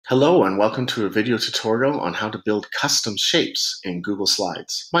Hello and welcome to a video tutorial on how to build custom shapes in Google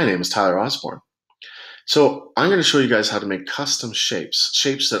Slides. My name is Tyler Osborne. So I'm going to show you guys how to make custom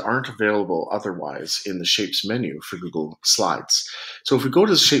shapes that aren't available otherwise in the Shapes menu for Google Slides. So if we go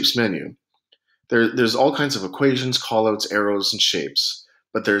to the Shapes menu, there's all kinds of equations, callouts, arrows, and shapes,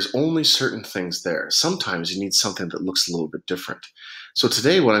 but there's only certain things there. Sometimes you need something that looks a little bit different. So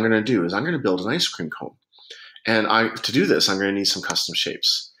today what I'm going to do is I'm going to build an ice cream cone. And to do this, I'm going to need some custom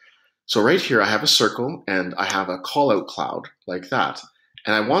shapes. So right here, I have a circle and I have a call-out cloud like that.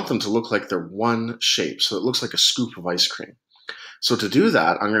 And I want them to look like they're one shape. So it looks like a scoop of ice cream. So to do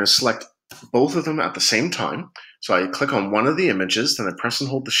that, I'm going to select both of them at the same time. So I click on one of the images, then I press and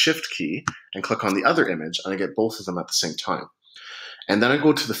hold the Shift key and click on the other image, and I get both of them at the same time. And then I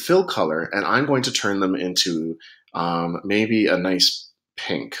go to the fill color, and I'm going to turn them into maybe a nice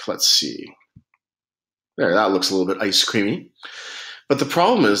pink. Let's see. There, that looks a little bit ice creamy. But the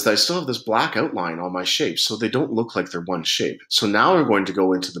problem is that I still have this black outline on my shapes, so they don't look like they're one shape. So now I'm going to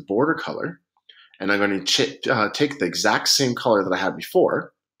go into the border color, and I'm going to take the exact same color that I had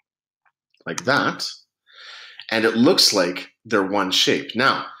before, like that, and it looks like they're one shape.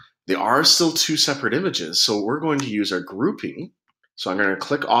 Now, they are still two separate images, so we're going to use our grouping. So I'm going to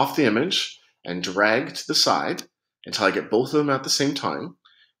click off the image and drag to the side until I get both of them at the same time.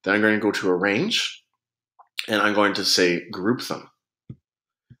 Then I'm going to go to Arrange, and I'm going to say Group Them.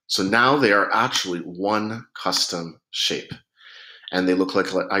 So now they are actually one custom shape, and they look like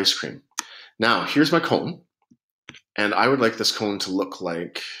ice cream. Now, here's my cone, and I would like this cone to look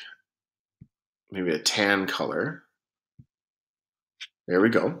like maybe a tan color. There we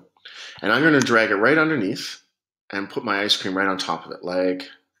go. And I'm going to drag it right underneath and put my ice cream right on top of it, like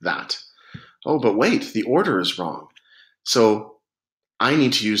that. Oh, but wait, the order is wrong. So I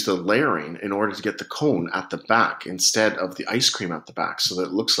need to use the layering in order to get the cone at the back instead of the ice cream at the back so that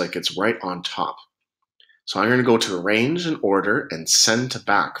it looks like it's right on top. So I'm going to go to Arrange and Order and Send to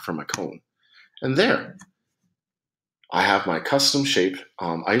Back for my cone. And there, I have my custom shape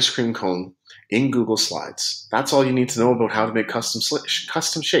ice cream cone in Google Slides. That's all you need to know about how to make custom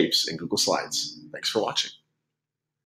shapes in Google Slides. Thanks for watching.